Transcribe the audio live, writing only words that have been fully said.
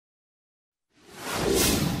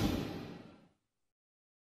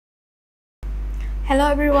Hello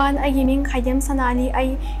everyone, I am Khaidem Sanali.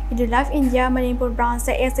 I Edulife India Manipur branch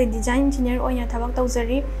as a design engineer oina thabak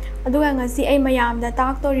tawjari. Aduga ngasi ay mayamda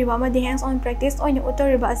taak toriba amadi hands-on practice oina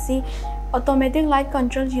utoriba asi automatic light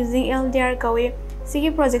control using LDR kawe. Sigi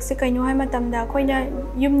project se kaino hai matamda koina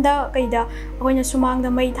yumda kaida koina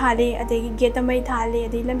sumangda mai thale adegi gate mai thale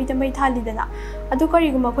adegi lambi da mai thali dana adu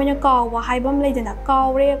kariguma koina kawwa haibam leidana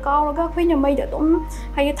kawraga koina mai da dum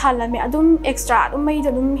hai thalame adum extra adum mai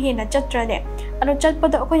da dum hena chatrane adu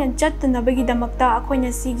chatpada koina chattana bagi damakta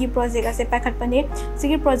koina sigi project ase pakhatpane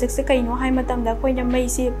sigi project se kaino hai matamda koina mai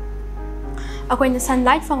si akoina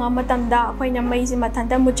sunlight fanga matamda akoina mai si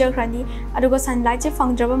mathanda muchakrani aduga sunlight se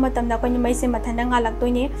fangdraba matamda akoina mai se mathanda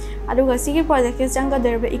ngalaktoine aduga sigi project ke changa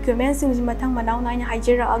derba equipment sing mathang manaw naina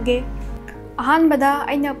haijira age ahanbada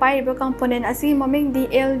aina pairiba component asi maming di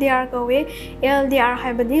LDR kawe LDR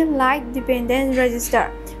haibadi light dependent resistor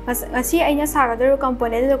asi aina sagadar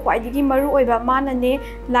component do kwaidigi maru oiba manane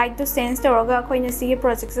light to sense toroga akoina sigi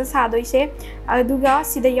project se sadoise aduga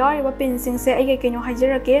sida yariba pin sing se ai keno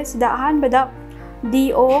haijirake sida ahanbada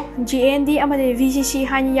DO, GND amade VCC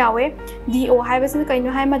hani yawe DO haibasin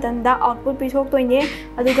kaino hai matanda output pisok toine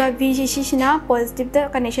aduga VCC sina positive ta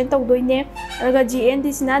connection tawdoine aduga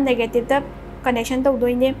GND sina negative ta connection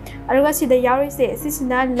tawdoine aduga sida yawi se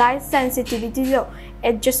sisina light sensitivity lo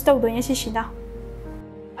adjust tawdoine sisina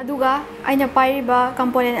aduga aina pairiba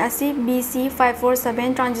component asi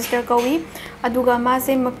BC547 transistor kawi aduga ma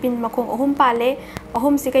se mapin makong ahum pale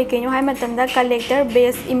ahum se kai kaino hai matanda collector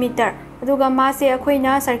base emitter aduga ma se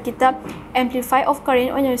akoina circuit ta amplify of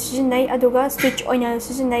current oina sijinai aduga switch oina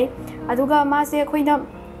sijinai aduga ma se akoina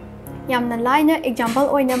yamna line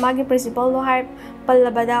example oina magi principle lo har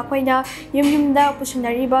pallabada akoina yumda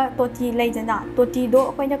pusinariba toti leidana toti do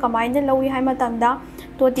akoina kamaina lawi hai matamda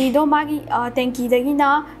toti do magi tanki dagina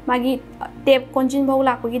magi tape konjin bau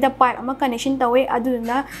lakpagi da pipe ama connection tawe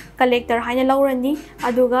aduna collector haina laurani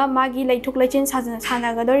aduga magi laithuk lachin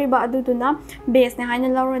sanagadoriba aduduna base ne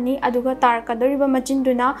haina laurani aduga tar kadoriba machin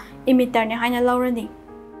duna emitter ne haina laurani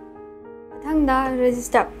mathangda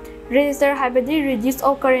resistor haibadi reduce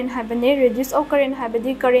of current haibane reduce of current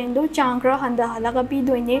haibadi current do changkra handa halaga pi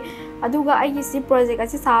doine aduga aigi si project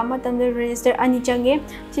asi sa matamda resistor ani change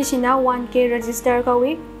sisina 1k resistor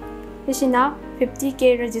kawi sisina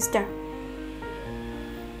 50k resistor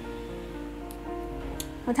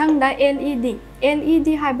mathangda LED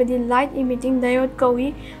haibadi light emitting diode kawi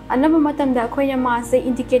anaba matamda akoina mase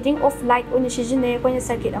indicating of light on sijine akoina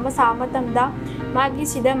circuit ama sa matamda magi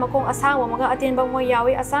sida makong asangwa maga atenba mo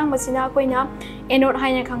yawi asang masina akoina anode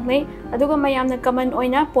haina khangnei aduga mayamna common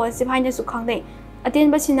oina positive haina su khangnei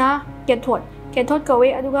atenba sina cathode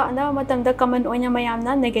kawi aduga anaba matamda common oina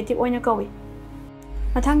mayamna negative oina kawi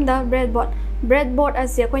mathangda breadboard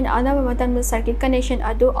as akoina anaba matamda circuit connection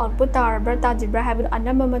adu output tarabra tadibra habu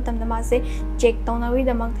anaba matamda mase check tawnawi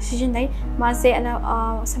damang sijinai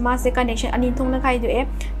mase connection ani thongna khaidu e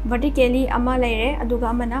vertically ama leire aduga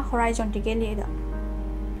amana horizontally da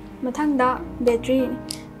mathangda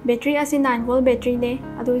battery asi 9 volt battery ne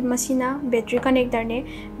adu masina battery connector ne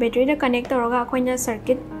battery da connect toroga akoina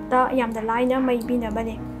circuit ta yamda line mai bina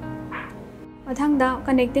bane mathangda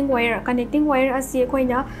connecting wire asi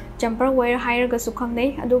akoina jumper wire hairaga su khangnei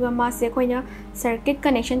aduga mase akoina circuit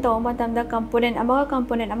connection taw matamda component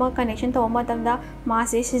ama connection taw matamda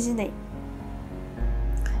mase sijinai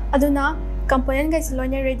aduna component ga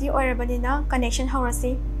siloina ready oirabanina connection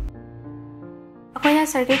haurasi akoina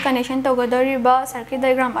circuit connection tawgadoriba circuit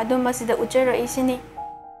diagram adu masida uchara isini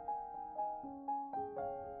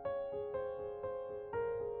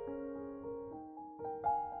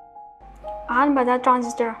ahanbada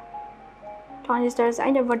transistors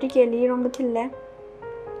aina vertically rom da thille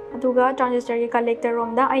aduga transistor ki collector rom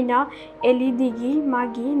da aina LED gi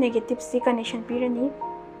magi negative c connection pirani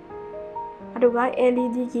aduga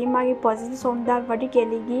LED gi magi positive som da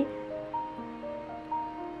vertically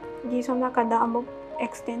gi som da kada amuk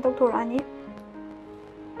extend tok thorani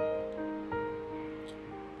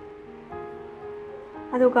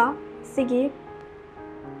aduga sigi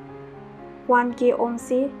 1k ohm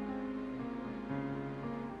c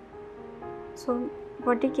so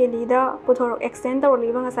vertically da puthor extend tawli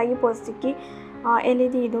bang asagi positive ki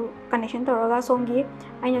LED do connection tawraga somgi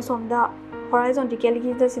aina somda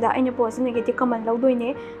horizontally da sida aina positive negative common lawdoine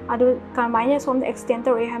adu kamaina somda extend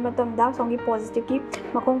tawri ha matamda somgi positive ki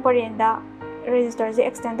makong parenda resistor je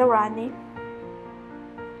extend tawrani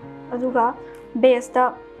aduga base da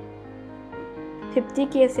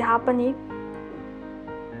 50k se hapani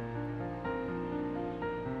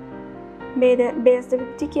base da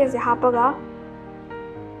 50k se hapaga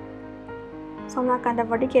somna kanda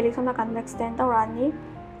vertically somna kanda extend tawrani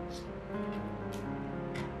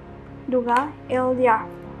duga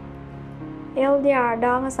LDR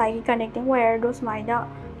da ngasai connecting wire do sumaida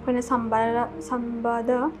koina samba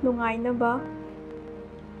da lungai na ba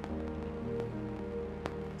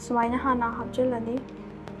sumaina hana hapjalani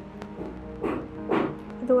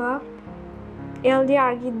duga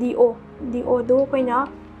LDR gi DO do koina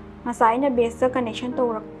ngasai na base connection to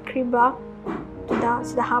rakriba da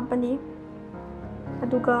sida hapani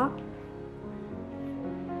aduga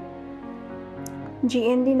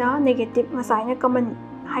GND na negative ngasai na common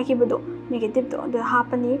haikibado negative do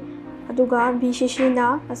hapani aduga VCC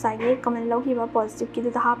na ngasai common lauhiba positive ki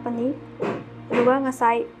da hapani aduga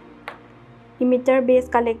ngasai emitter base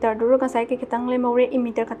collector do ngasai ke kitang lemore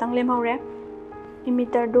emitter katang lemore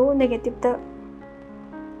emitter do negative da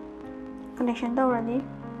connection tawrani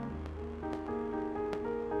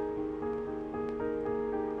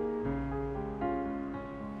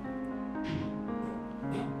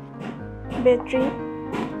battery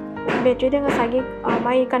da ngasai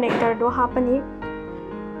mai connector do hapani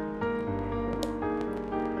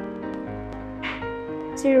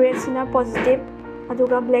si red sina positive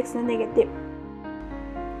aduga black sina negative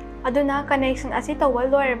aduna connection asi tawal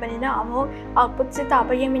loirabanina amo output si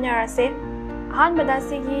taba yeminarase ahanbada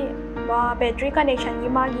sigi battery connection gi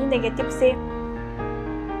magi negative se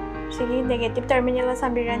sigi negative terminal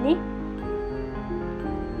sambirani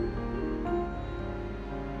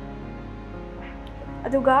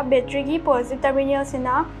aduga battery gi positive terminal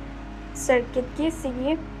sina circuit ki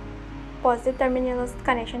sigi positive terminal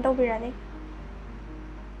connection tawbirani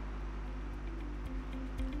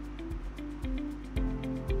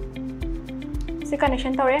si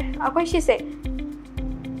connection tawre akoi si se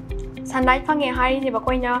sunlight fange hari ni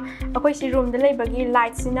bakoina akoi si room da leibagi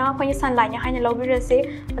light sina akoi sunlight nya haina lobirase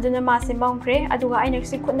aduna ma se mongkre aduga aina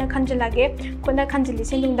si khutna khanjili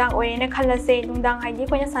se nungdang oina khalase nungdang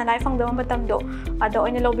haidi koina sunlight fangda matam do ado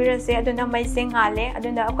oina lobirase aduna mai se ngale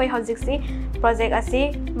aduna akoi hojik si project asi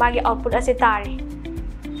magi output asi tare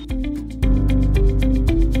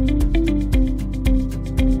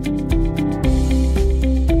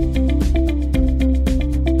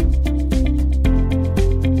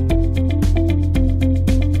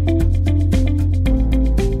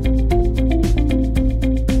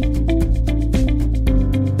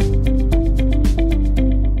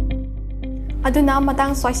aduna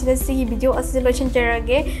matang soisida si video asi lotion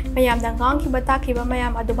jarage mayam da ngang ki bata ki ba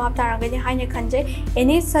mayam adu bab taranga ni haine khanje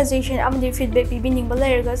any suggestion amdi feedback bibining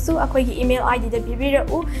balayraga su akoi gi email id da bibira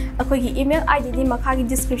u akoi gi email id di makha gi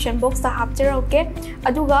description box ta hapcharoke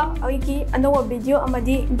aduga ai gi anowa video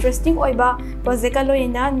amadi interesting oiba project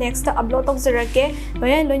loina next upload tawjarage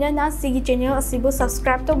loina na si gi channel asibu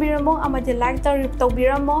subscribe to biramo amadi like to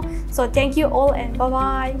biramo so thank you all and bye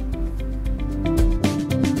bye